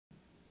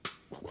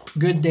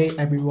Good day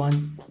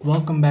everyone,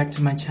 welcome back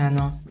to my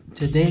channel.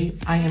 Today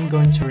I am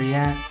going to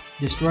react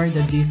Destroy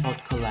the Default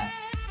collab.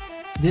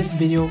 This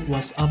video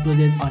was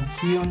uploaded on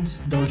Hyun's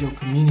Dojo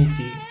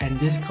community and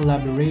this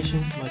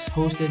collaboration was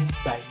hosted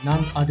by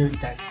none other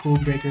than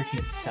CoolBraker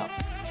himself.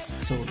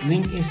 So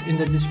link is in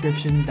the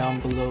description down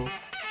below.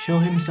 Show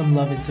him some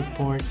love and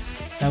support,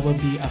 that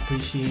would be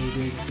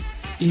appreciated.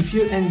 If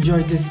you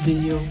enjoyed this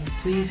video,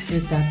 please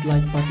hit that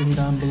like button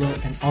down below,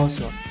 and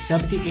also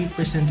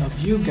 78% of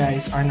you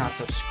guys are not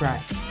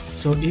subscribed.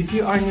 So if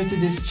you are new to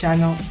this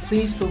channel,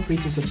 please feel free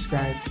to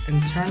subscribe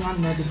and turn on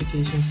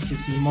notifications to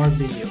see more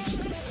videos.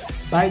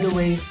 By the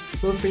way,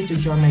 feel free to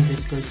join my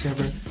Discord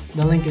server,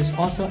 the link is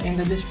also in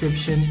the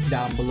description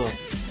down below.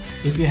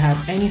 If you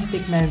have any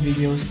Stickman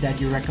videos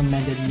that you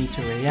recommended me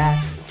to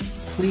react,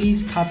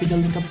 please copy the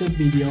link of the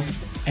video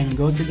and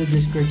go to the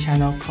Discord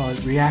channel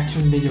called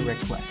Reaction Video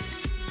Request.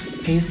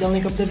 Paste the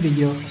link of the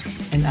video,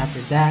 and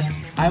after that,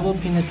 I will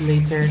pin it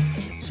later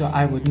so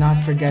I would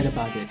not forget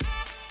about it.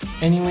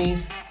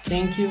 Anyways,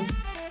 thank you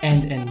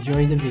and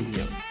enjoy the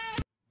video.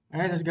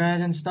 Alright, let's go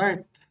ahead and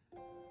start.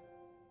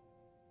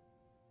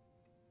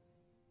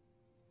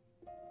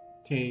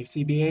 Okay,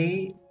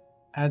 CBA,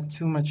 Add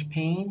Too Much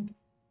Pain.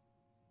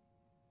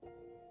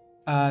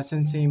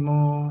 Sensei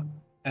Mo,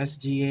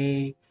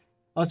 SGA.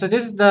 Oh, so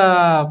this is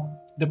the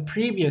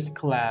previous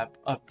collab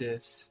of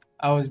this.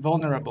 I Was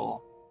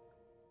Vulnerable.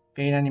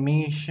 Fade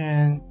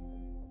animation.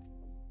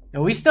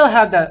 Yeah, we still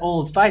have that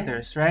old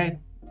fighters, right?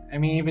 I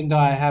mean, even though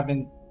I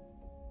haven't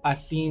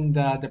seen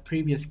the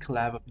previous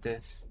collab of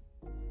this.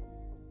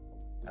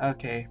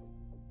 Okay.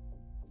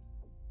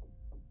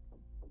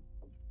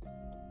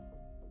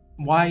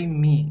 Why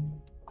me?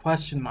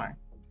 Question mark.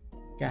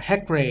 Got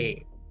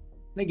Hecray.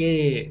 Look at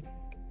it.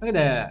 Look at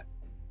that.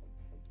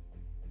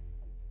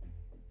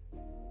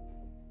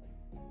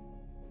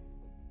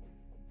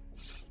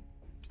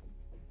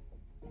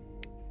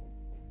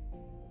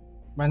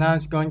 But now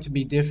it's going to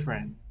be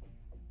different.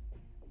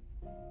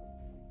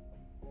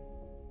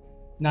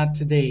 Not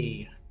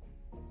today.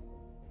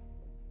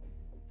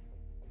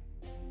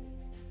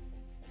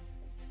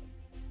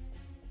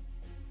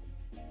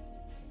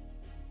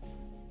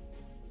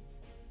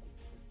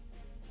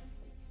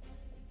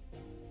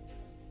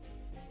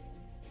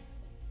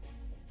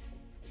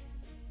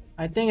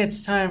 I think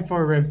it's time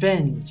for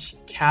revenge.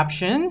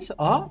 Captions?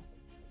 Oh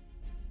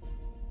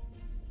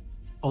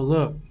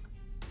look.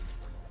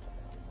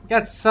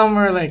 Got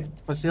somewhere like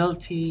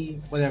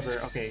facility, whatever.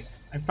 Okay,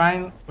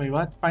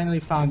 finally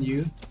found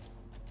you.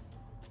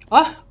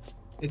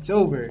 It's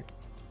over.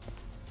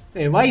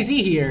 Hey, why is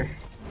he here?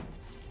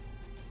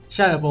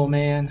 Shut up, old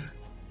man.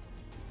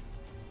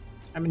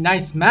 I mean,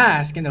 nice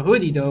mask and a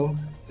hoodie though.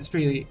 It's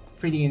pretty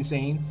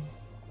insane.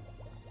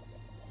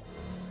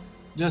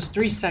 Just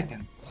 3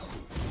 seconds.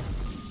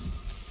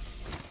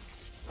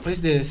 What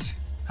is this?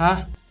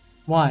 Huh?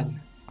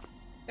 1.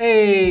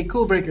 Hey,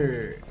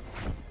 CoolBraker.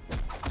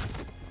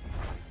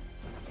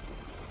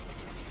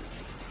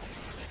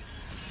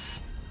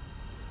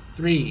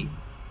 3.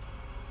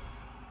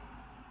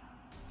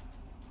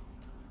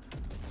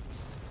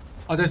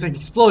 Oh, there's an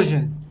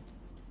explosion.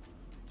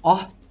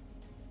 Oh,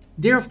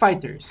 dear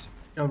fighters.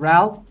 Yo,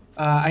 Ralph,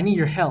 I need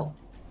your help.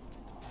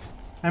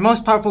 My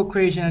most powerful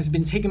creation has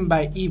been taken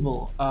by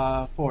evil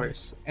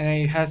force,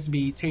 and it has to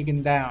be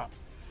taken down.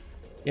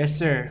 Yes,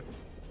 sir.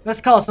 Let's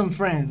call some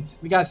friends.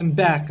 We got some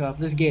backup.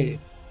 Let's get it.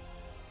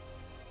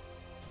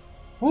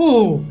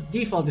 Ooh,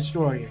 default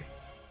destroyer.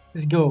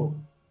 Let's go.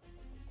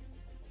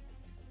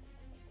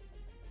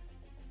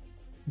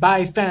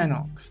 By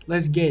Phanox.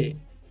 Let's get it.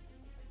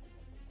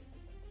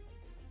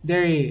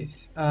 There he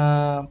is.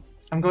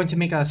 I'm going to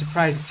make a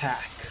surprise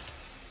attack.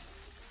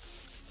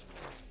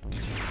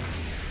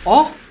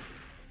 Oh!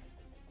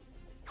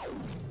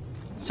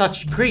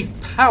 Such great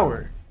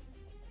power.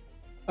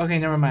 Okay,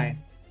 never mind.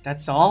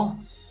 That's all?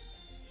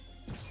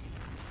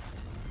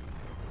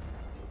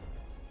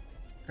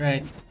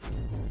 Right.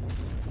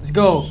 Let's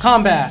go.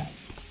 Combat.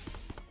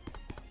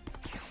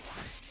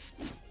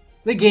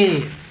 Look at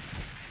it.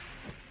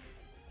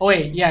 Oh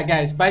wait, yeah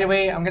guys, by the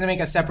way, I'm gonna make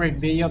a separate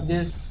video of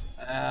this,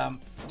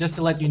 just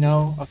to let you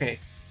know. Okay.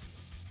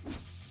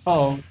 Uh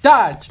oh,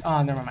 dodge!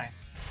 Oh, never mind.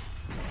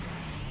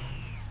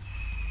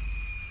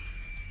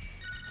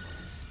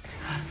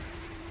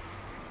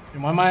 You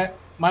might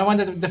want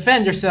to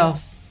defend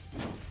yourself.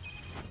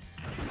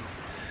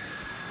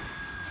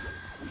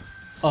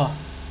 Oh.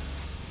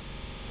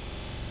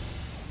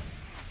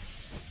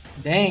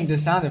 Dang, the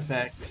sound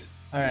effects.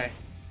 Alright.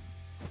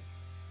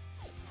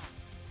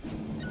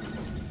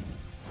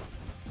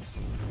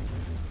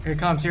 Here it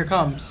comes, here it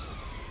comes.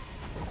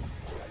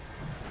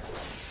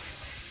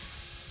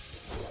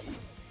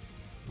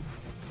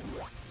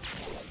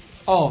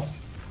 Oh.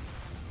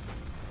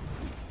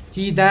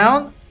 He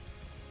down?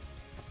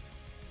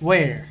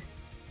 Where?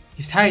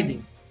 He's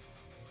hiding.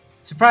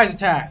 Surprise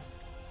attack.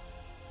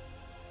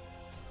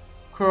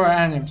 Core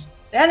animes.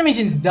 The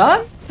animation's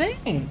done?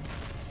 Dang.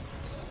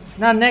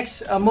 Now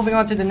next, moving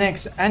on to the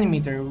next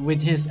animator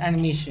with his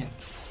animation.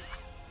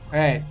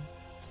 Alright.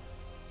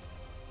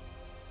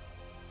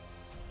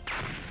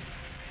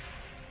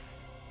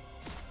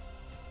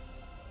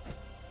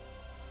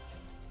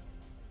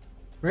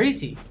 Where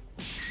is he?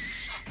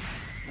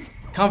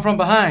 Come from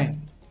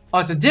behind. Oh,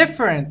 it's a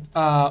different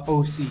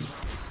OC.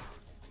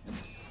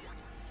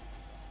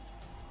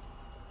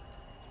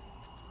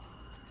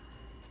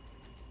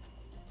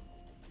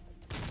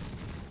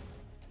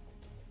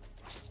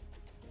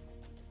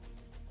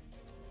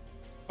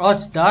 Oh,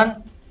 it's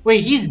done?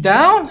 Wait, he's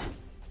down?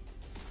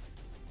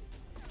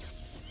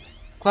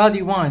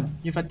 Cloudy 1,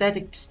 you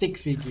pathetic stick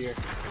figure.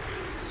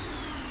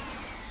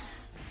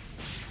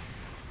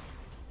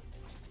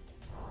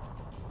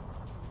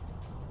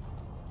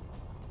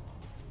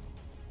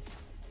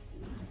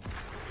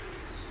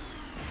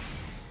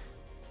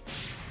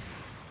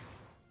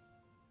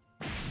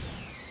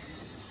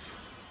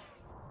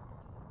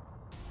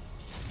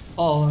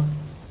 Oh,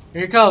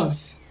 here it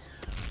comes.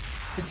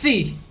 Let's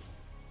see.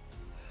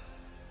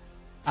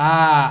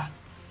 Ah.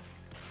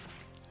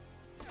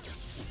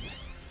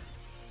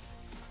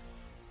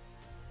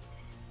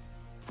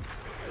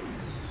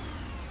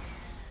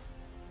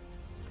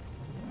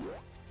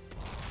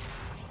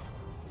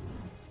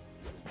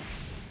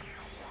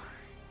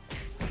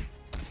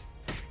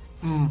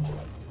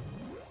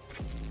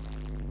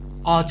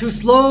 Oh, too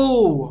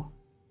slow.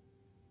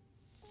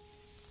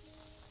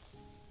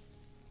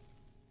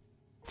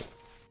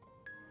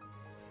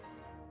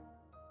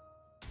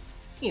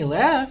 He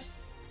left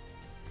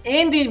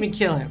and didn't even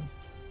kill him.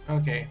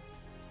 Okay.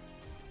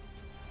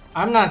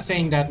 I'm not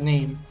saying that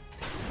name.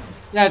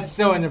 That's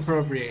so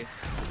inappropriate.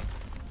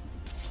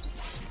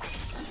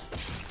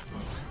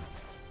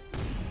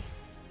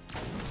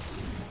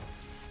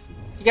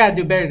 You gotta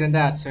do better than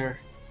that, sir.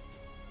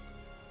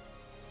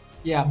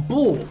 Yeah,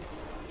 bull.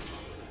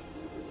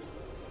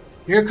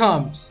 Here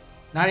comes.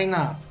 Not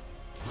enough.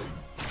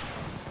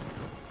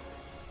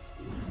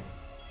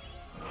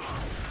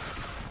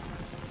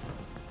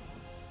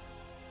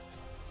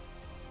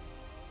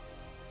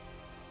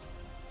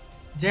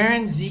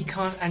 Darren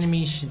Zcon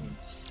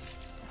Animations.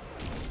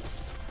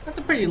 That's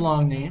a pretty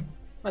long name,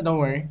 but don't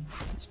worry.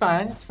 It's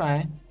fine, it's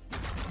fine.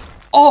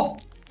 Oh!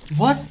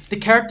 What? The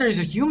character is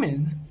a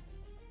human?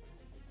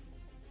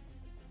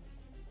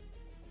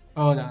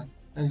 Hold on.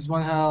 There's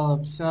one hell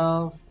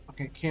himself.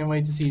 Okay, can't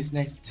wait to see his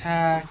next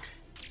attack.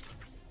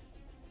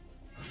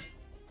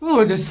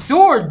 Ooh, the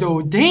sword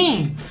though,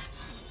 dang!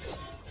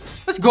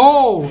 Let's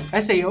go!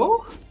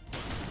 SAO?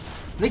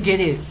 Let's get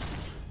it.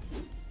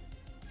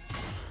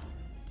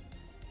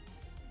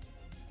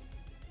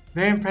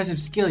 Very impressive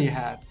skill you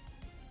have.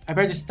 I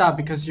better stop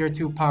because you're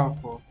too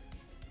powerful.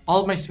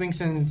 All of my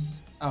swings and...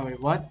 Oh wait,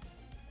 what?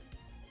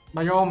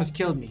 But you almost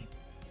killed me.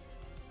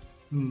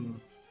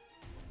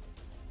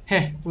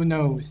 Heh, who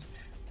knows?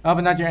 Oh,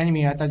 but not your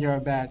enemy. I thought you were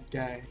a bad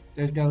guy.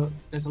 There's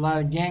a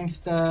lot of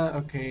gangsta.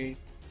 Okay.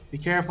 Be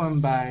careful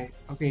and buy.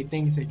 Okay,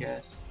 thanks I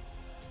guess.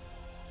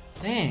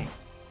 Dang.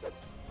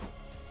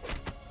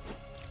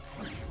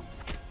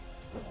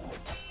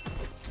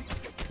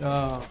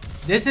 Oh,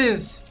 this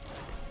is...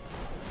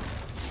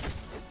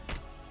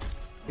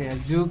 Okay,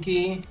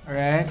 Azuki.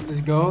 Alright,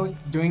 let's go.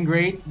 Doing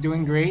great,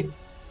 doing great.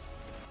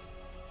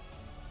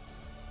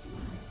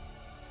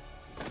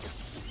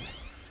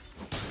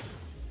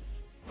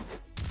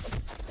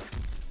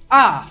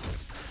 Ah!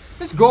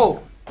 Let's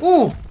go!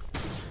 Ooh!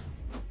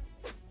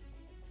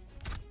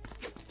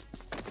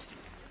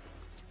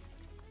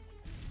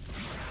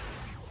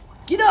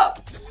 Get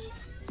up!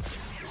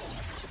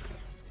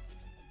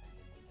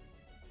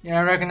 Yeah,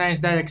 I recognize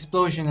that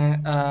explosion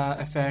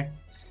effect.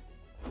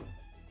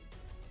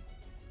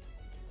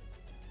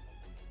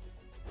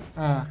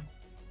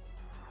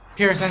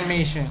 Pierce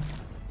animation.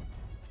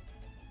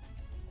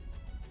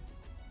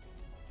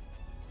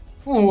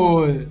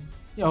 Ooh!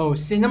 Yo,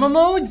 cinema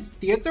mode?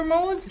 Theater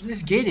mode?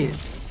 Let's get it.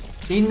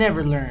 They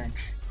never learn.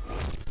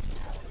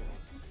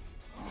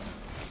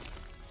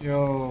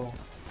 Yo.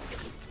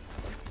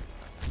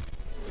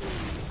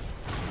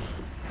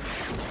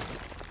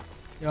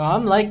 Yo,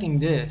 I'm liking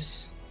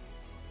this.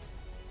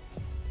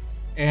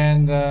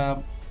 And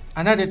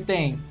another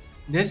thing.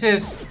 This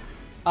is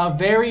a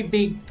very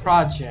big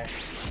project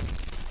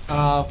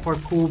for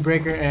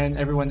CoolBraker and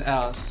everyone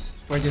else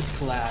for this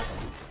collab.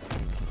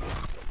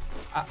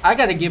 I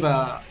gotta give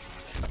a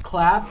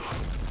clap,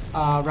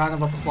 round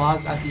of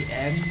applause at the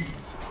end.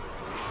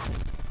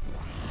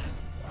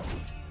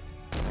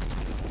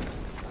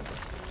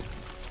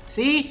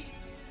 See?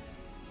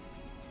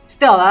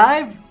 Still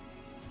alive?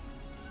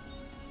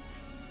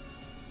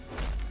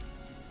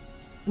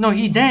 No,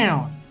 he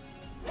down.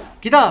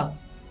 Get up.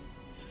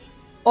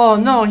 Oh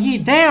no, he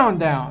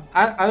down.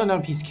 I don't know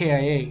if he's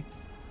KIA.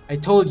 I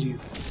told you.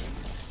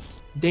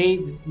 They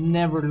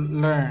never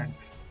learn.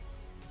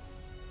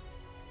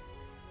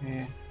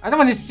 Yeah. I don't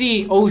want to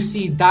see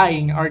OC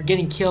dying or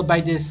getting killed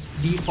by this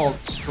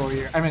default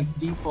destroyer. I mean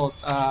default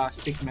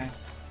stickman.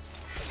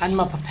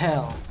 Anma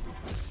Papel.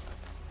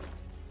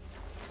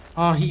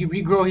 Oh, he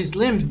regrow his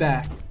limbs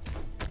back.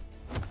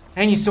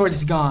 And his sword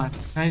is gone.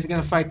 Now he's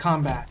gonna fight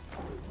combat.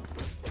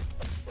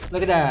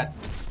 Look at that.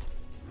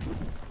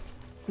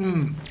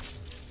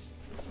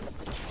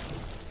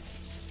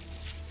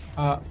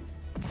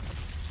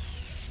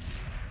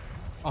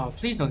 Oh,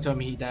 please don't tell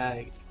me he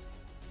died.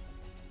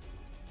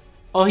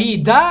 Oh, he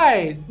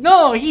died!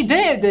 No, he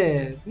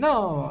did!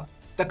 No,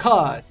 the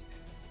cause.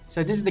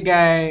 So this is the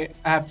guy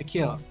I have to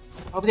kill.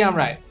 Hopefully I'm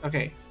right.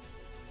 Okay.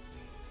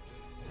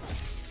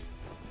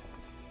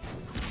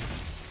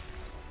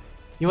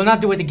 You will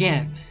not do it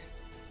again.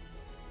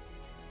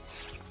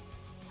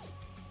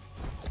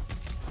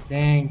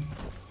 Dang.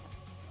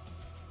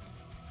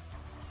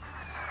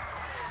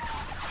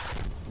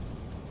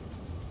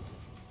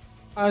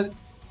 I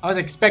was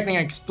expecting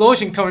an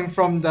explosion coming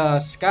from the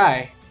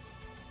sky.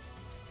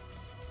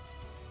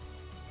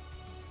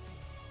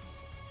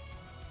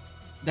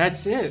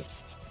 That's it.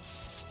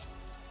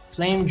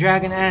 Flame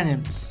Dragon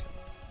Anims.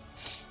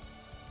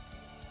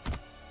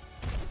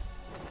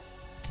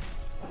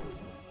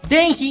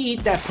 Dang, he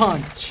eat that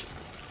punch.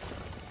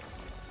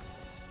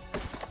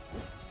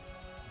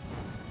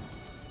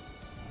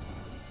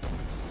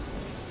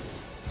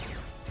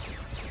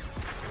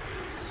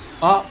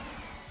 Oh,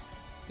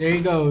 there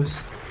he goes.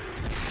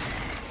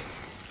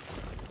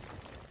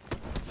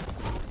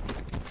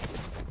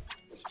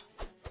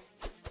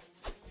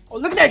 Oh,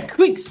 look at that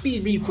quick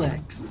speed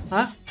reflex,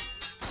 huh?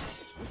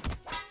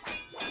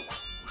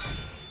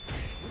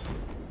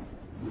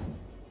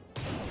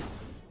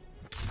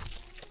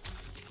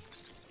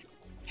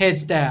 Head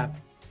stab.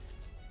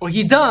 Oh,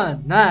 he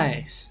done.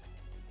 Nice.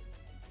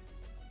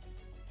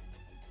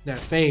 That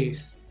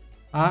face,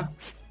 huh?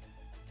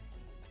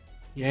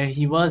 Yeah,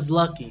 he was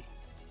lucky.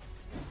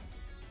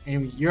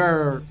 And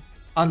you're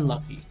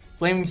unlucky.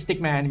 Flaming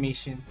Stickman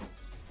animation.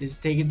 This is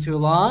taking too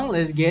long.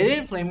 Let's get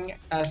it. Flaming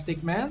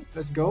Stickman.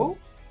 Let's go.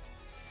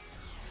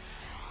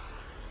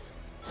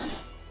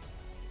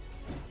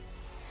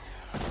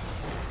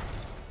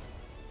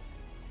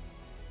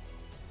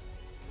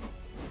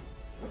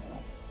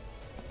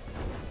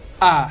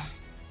 Ah.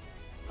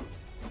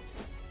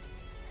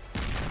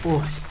 Oh,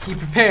 he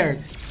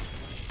prepared.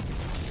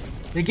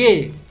 The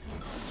game.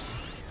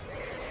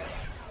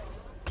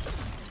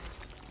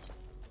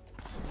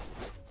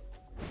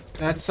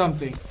 That's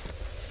something.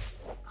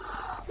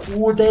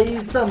 Oh, that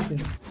is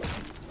something.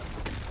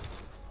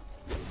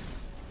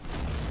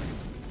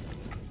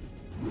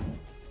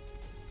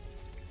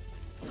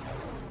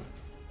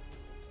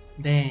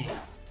 Dang.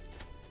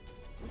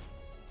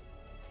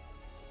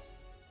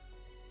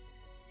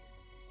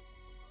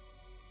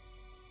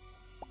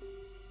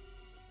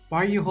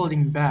 Why are you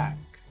holding back?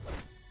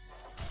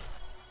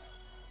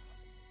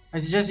 I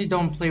suggest you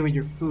don't play with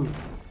your food.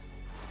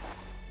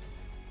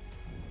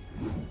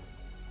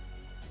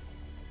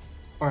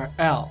 Or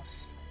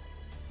else.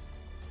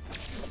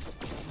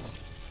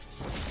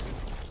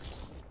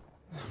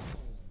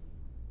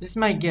 This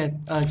might get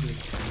ugly.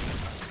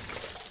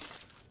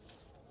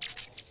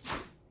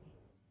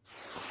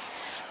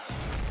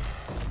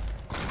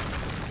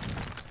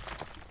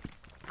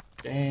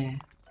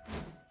 Dang.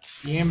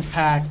 The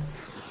impact.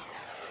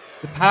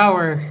 The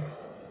power.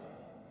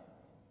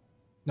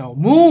 No,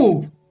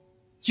 move!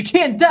 You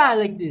can't die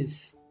like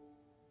this.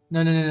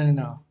 No, no, no, no,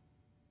 no.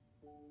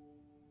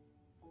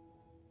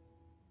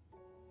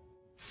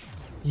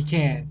 You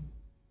can't.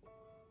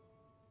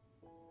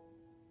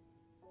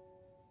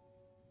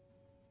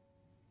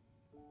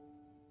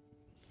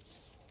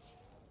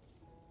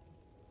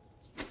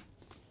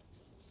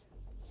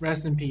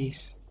 Rest in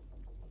peace.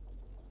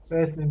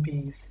 Rest in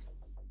peace.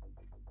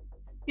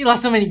 You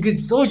lost so many good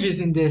soldiers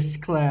in this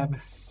collab.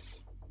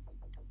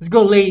 Let's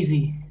go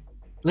lazy.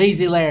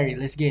 Lazy Larry,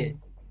 let's get it.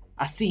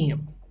 I see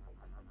him.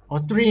 Oh,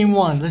 3 in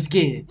 1, let's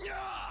get it.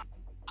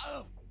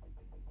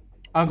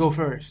 I'll go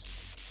first.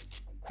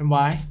 And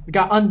why? We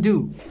got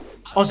undo.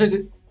 Also,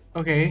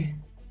 okay.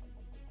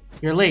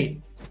 You're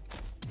late.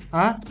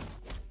 Huh?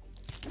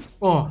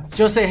 Oh,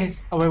 Jose.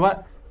 Oh, wait,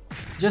 what?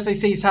 Jose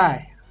says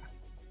hi.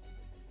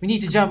 We need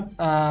to jump.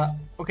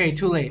 Okay,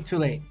 too late, too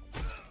late.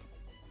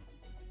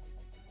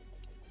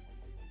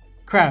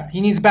 Crap, he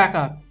needs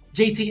backup.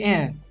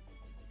 JTN.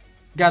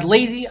 Got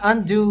lazy,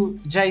 undo,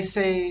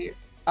 Jose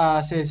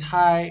says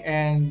hi,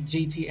 and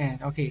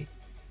JTN. Okay,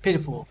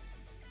 pitiful.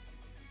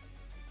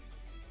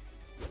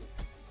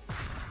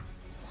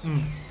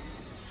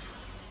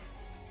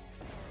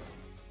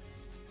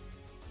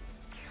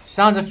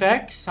 Sound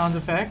effects, sound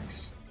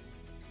effects.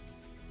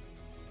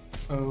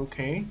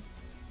 Okay.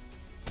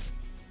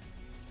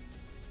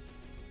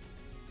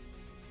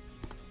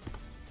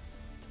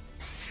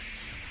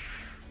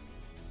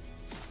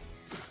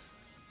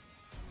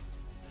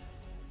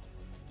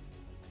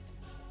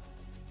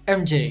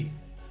 MJ.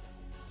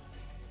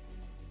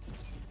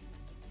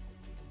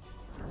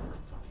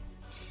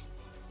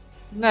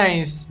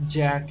 Nice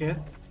jacket.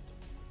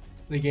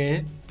 Look at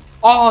it.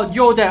 Oh,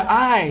 yo, their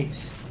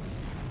eyes.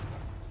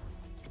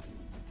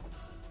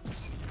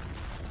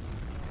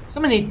 So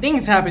many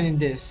things happen in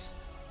this.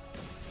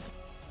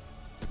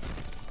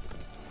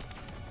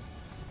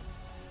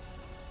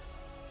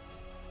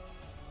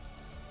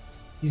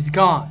 He's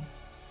gone.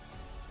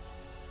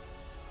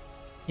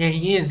 Yeah,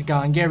 he is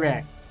gone. Get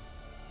wrecked.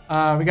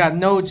 We got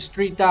Nodes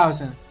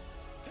 3000.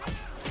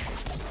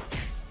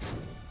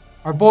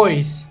 Our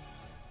boys.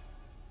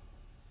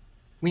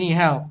 We need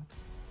help.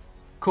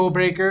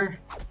 CoolBraker.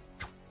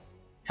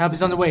 Help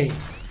is on the way.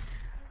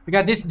 We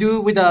got this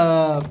dude with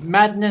a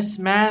Madness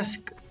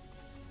mask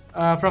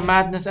from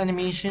Madness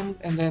Animation,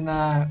 and then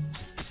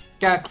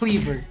got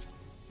Cleaver.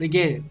 They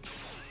get it.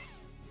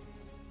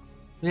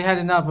 They had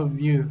enough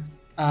of you.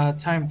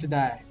 Time to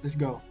die. Let's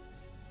go.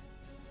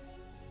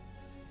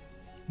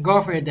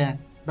 Go for it then.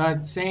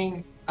 But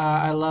saying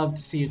I love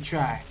to see you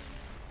try.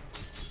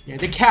 Yeah,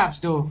 the caps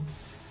though.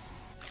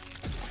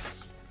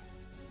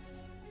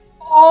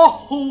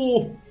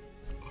 Oh!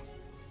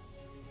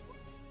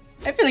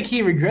 I feel like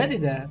he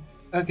regretted that.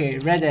 Okay,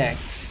 red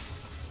X.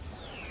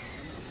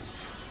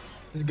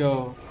 Let's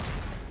go.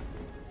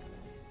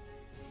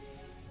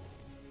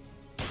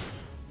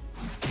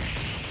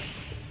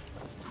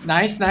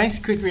 Nice, nice,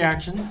 quick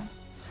reaction.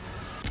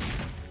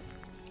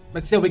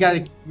 But still, we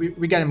gotta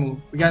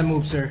move. We gotta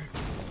move, sir.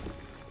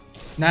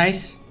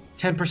 Nice,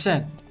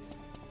 10%.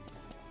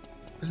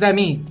 What's that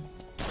mean?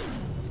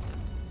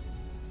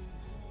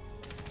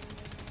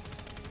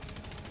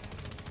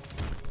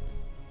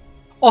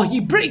 Oh,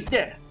 he break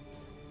that.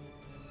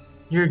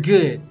 You're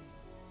good,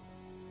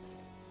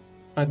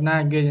 but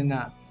not good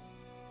enough.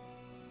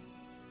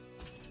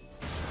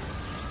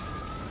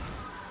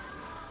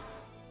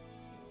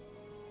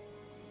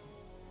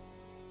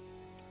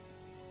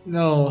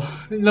 No,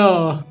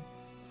 no.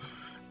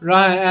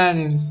 Run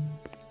anims.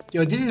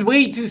 Yo, this is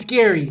way too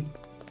scary.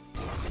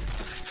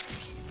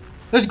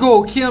 Let's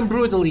go, kill him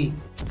brutally.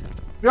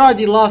 We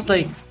already lost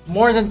like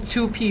more than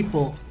 2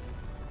 people.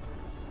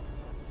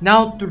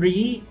 Now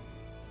 3?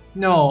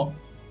 No.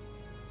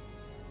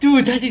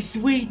 Dude, that is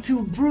way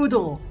too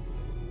brutal.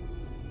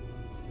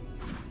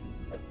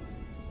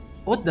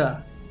 What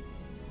the?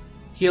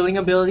 Healing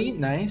ability?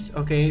 Nice.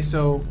 Okay,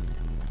 so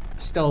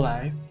still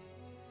alive.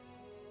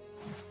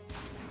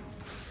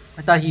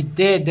 I thought he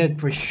did that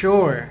for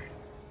sure.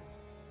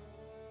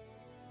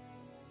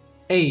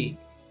 Hey.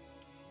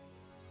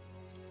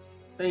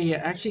 Hey,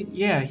 yeah, actually,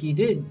 yeah, he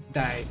did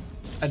die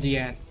at the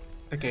end.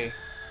 Okay.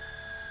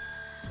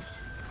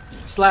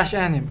 Slash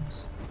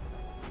anims.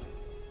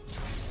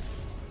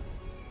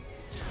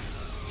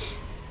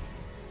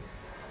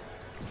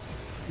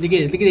 Look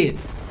at it, look at it.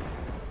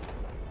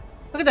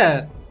 Look at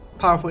that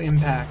powerful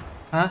impact,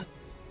 huh?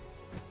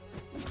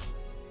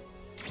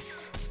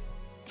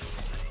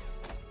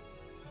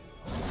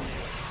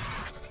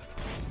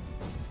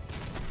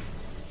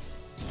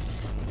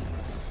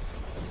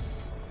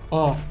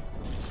 Oh,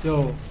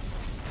 yo.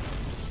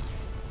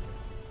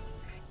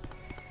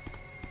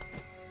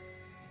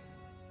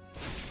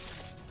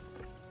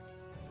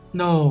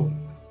 No,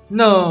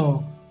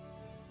 no.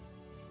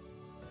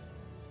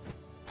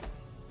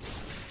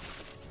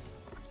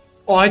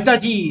 Oh, I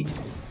thought he...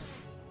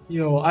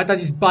 Yo, I thought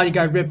his body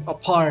got ripped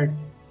apart,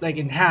 like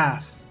in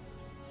half.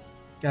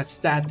 Got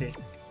static.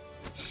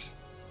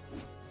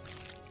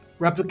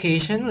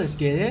 Replication, let's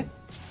get it.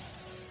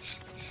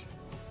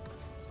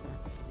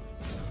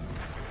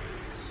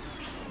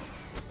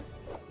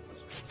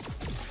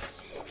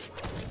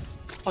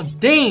 Oh,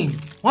 dang!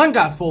 One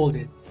got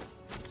folded.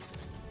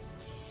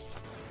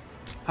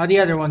 How'd the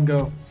other one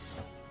go?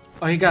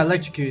 Oh, he got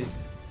electrocuted.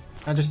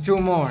 Now there's 2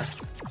 more.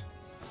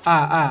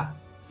 Ah.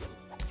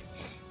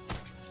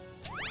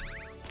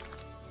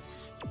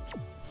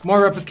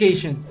 More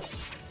replication.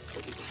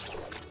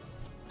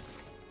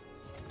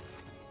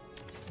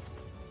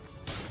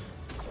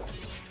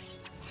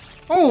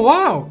 Oh,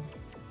 wow!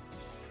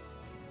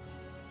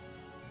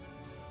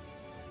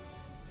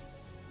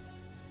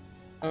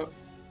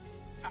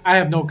 I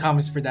have no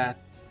comments for that.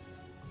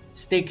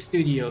 Steak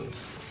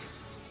Studios.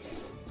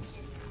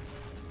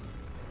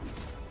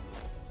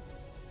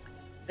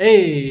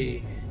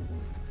 Hey!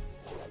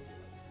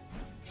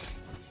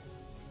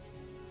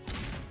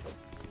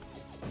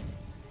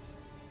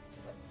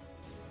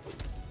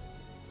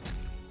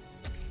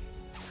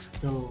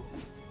 Go.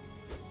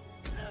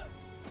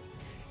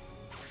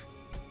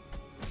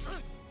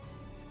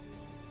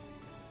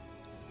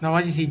 Now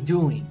what is he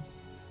doing?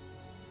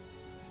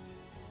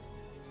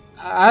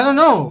 I don't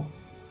know.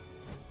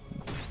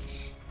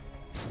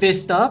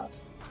 Fist up?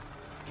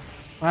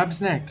 What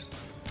happens next?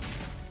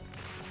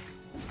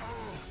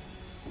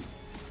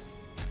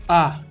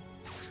 Ah.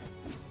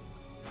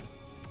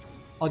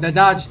 Oh, the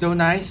dodge though,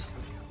 nice.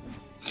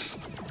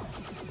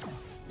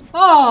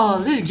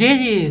 Oh, let's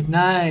get it.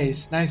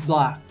 Nice. Nice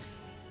block.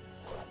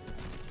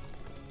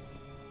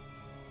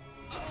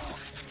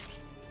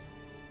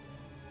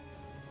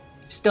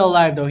 Still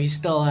alive though, he's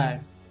still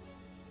alive.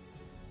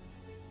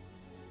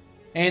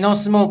 Hey, no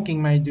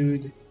smoking, my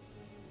dude.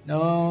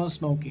 No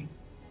smoking.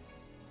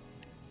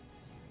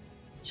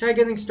 Try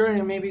getting started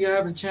and maybe you'll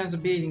have a chance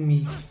of beating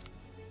me.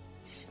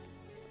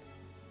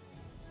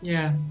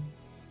 Yeah.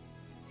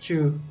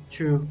 True.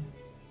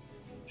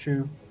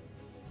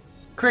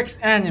 Crix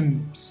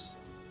anims.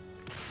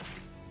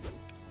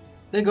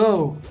 They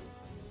go.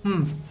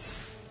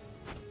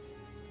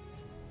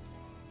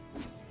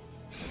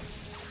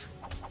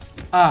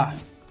 Ah.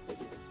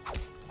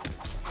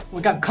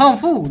 We got Kung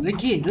Fu.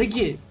 Look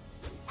it.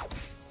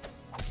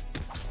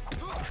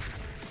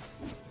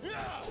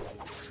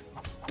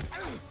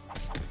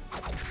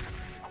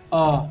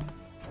 Oh.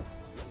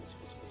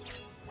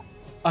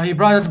 Oh, he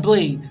brought out the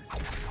blade.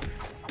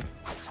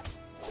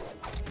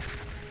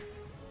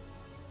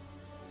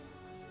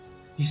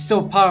 He's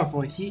so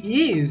powerful.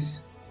 He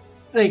is.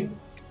 Like.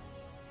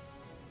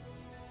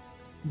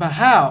 But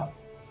how?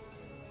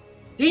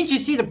 Didn't you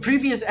see the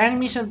previous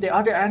animation of the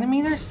other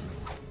animators?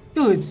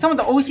 Dude, some of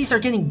the OCs are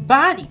getting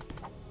bodied.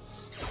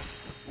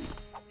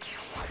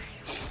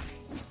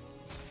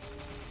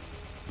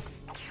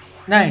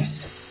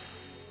 Nice.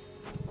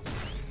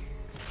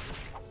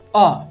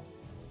 Oh.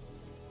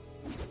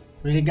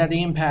 Really got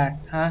the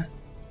impact, huh?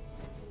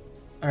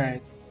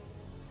 Alright.